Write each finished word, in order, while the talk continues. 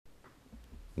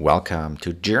Welcome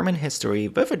to German history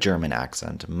with a German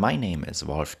accent. My name is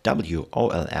Wolf,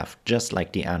 W-O-L-F, just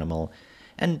like the animal,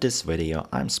 and this video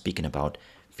I'm speaking about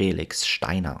Felix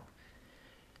Steiner.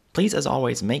 Please, as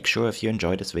always, make sure if you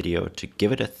enjoyed this video to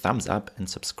give it a thumbs up and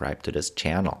subscribe to this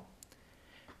channel.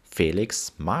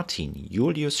 Felix Martin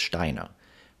Julius Steiner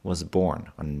was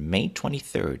born on May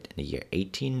 23rd in the year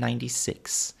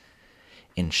 1896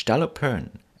 in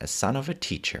Stallupönen, a son of a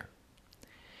teacher.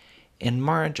 In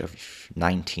March of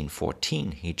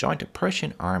 1914, he joined the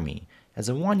Prussian army as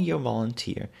a one-year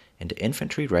volunteer in the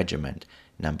infantry regiment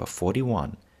No.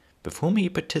 41, with whom he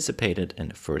participated in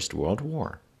the First World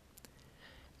War.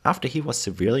 After he was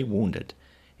severely wounded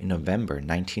in November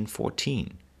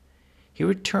 1914, he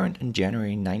returned in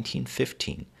January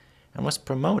 1915 and was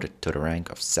promoted to the rank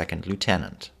of second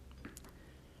lieutenant.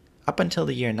 Up until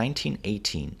the year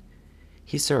 1918,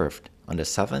 he served on the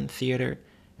Southern Theater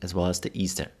as well as the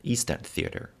Eastern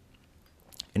Theater.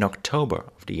 In October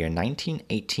of the year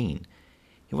 1918,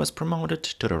 he was promoted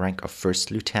to the rank of first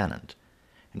lieutenant,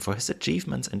 and for his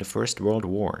achievements in the First World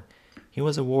War, he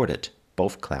was awarded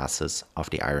both classes of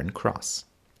the Iron Cross.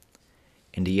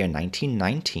 In the year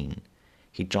 1919,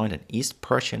 he joined an East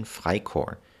Prussian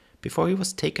Freikorps before he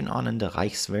was taken on in the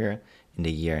Reichswehr in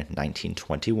the year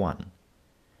 1921.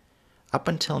 Up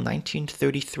until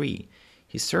 1933,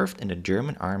 he served in the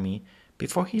German army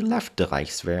before he left the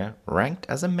Reichswehr ranked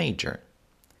as a major.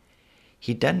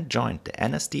 He then joined the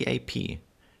NSDAP,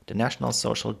 the National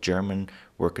Social German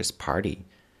Workers' Party,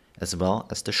 as well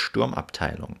as the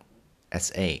Sturmabteilung,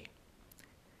 SA,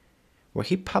 where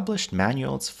he published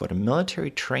manuals for the military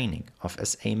training of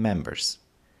SA members.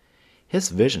 His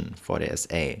vision for the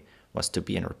SA was to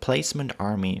be a replacement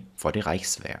army for the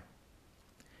Reichswehr.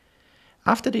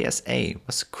 After the SA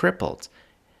was crippled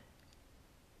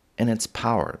in its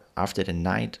power after the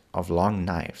Night of Long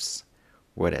Knives,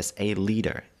 where the SA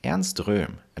leader Ernst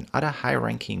Röhm and other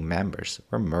high-ranking members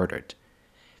were murdered,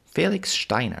 Felix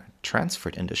Steiner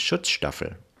transferred into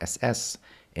Schutzstaffel SS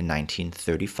in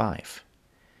 1935.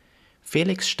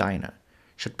 Felix Steiner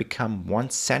should become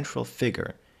one central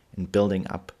figure in building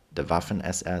up the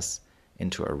Waffen-SS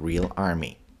into a real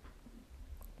army.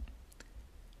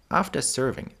 After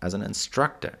serving as an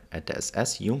instructor at the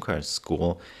SS Junkers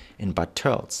School in Bad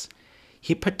Tölz,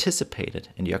 he participated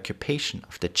in the occupation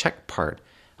of the Czech part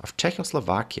of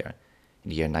Czechoslovakia in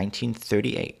the year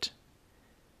 1938.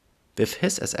 With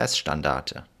his SS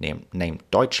Standarte named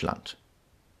Deutschland,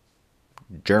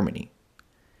 Germany,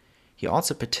 he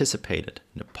also participated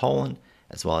in the Poland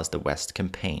as well as the West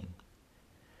Campaign.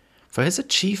 For his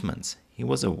achievements, he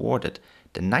was awarded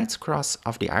the Knight's Cross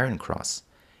of the Iron Cross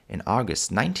in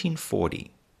August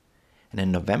 1940, and in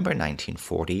November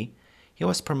 1940, he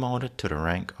was promoted to the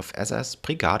rank of SS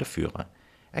Brigadeführer,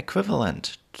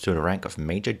 equivalent to the rank of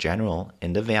Major General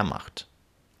in the Wehrmacht.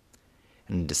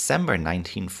 In December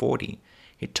 1940,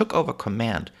 he took over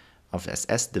command of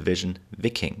SS Division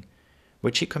Viking,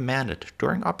 which he commanded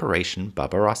during Operation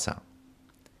Barbarossa.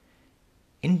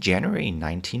 In January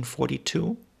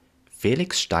 1942,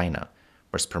 Felix Steiner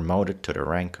was promoted to the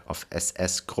rank of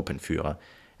SS Gruppenführer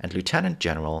and Lieutenant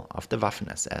General of the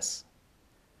Waffen-SS.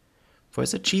 For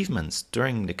his achievements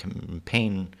during the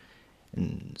campaign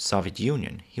in the Soviet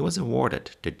Union, he was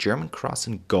awarded the German Cross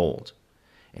in Gold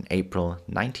in April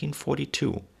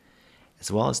 1942,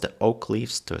 as well as the oak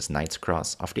leaves to his Knight's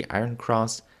Cross of the Iron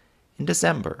Cross in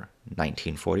December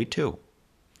 1942.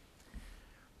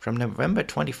 From November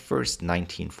 21st,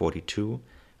 1942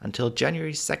 until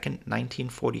January 2nd,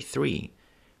 1943,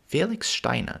 Felix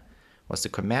Steiner was the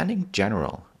commanding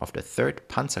general of the 3rd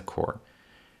Panzer Corps,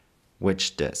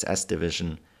 which the SS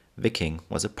Division Viking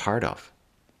was a part of.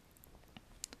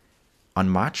 On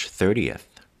March 30th,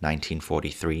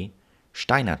 1943,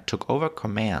 Steiner took over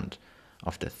command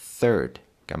of the 3rd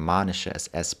Germanische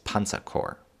SS Panzer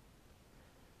Corps.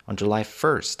 On July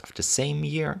 1st of the same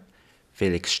year,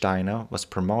 Felix Steiner was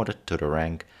promoted to the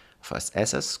rank of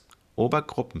SS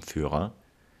Obergruppenführer,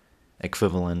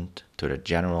 equivalent to the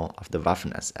General of the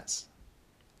Waffen-SS.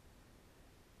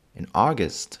 In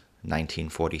August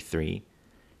 1943,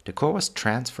 the corps was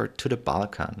transferred to the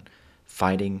Balkan,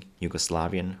 fighting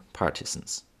Yugoslavian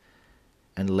partisans,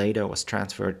 and later was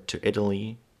transferred to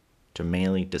Italy to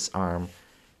mainly disarm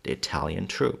the Italian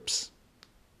troops.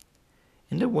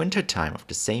 In the wintertime of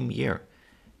the same year,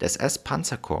 the SS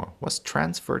Panzer Corps was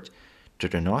transferred to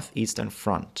the Northeastern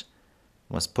Front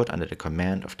and was put under the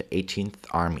command of the 18th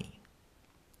Army.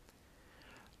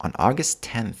 On August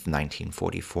 10,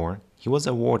 1944, he was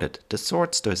awarded the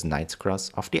swords to his Knight's Cross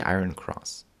of the Iron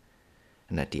Cross,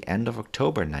 and at the end of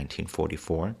October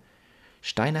 1944,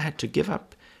 Steiner had to give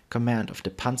up command of the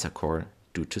Panzer Corps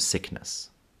due to sickness.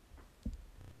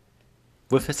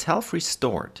 With his health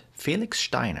restored, Felix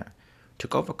Steiner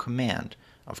took over command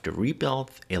of the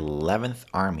rebuilt 11th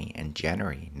Army in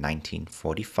January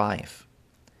 1945.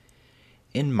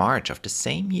 In March of the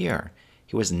same year,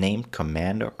 he was named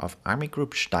commander of Army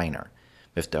Group Steiner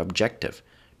with the objective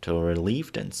to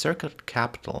relieve the encircled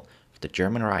capital of the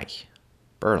German Reich,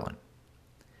 Berlin.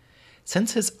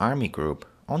 Since his army group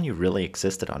only really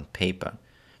existed on paper,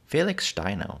 Felix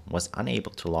Steiner was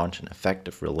unable to launch an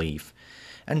effective relief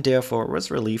and therefore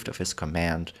was relieved of his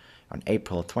command on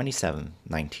April 27,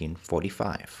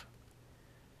 1945.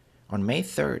 On May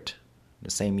 3rd,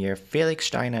 the same year, Felix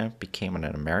Steiner became an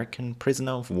American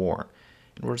prisoner of war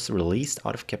and was released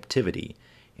out of captivity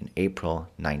in April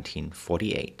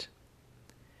 1948.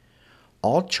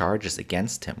 All charges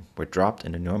against him were dropped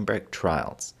in the Nuremberg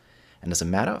trials, and as a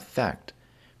matter of fact,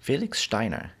 Felix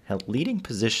Steiner held leading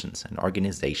positions in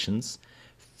organizations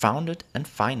founded and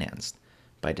financed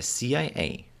by the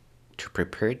CIA to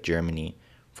prepare Germany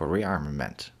for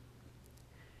rearmament.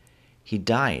 He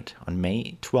died on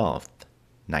May 12,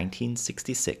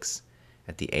 1966,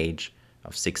 at the age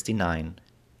of 69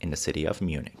 in the city of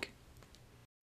Munich.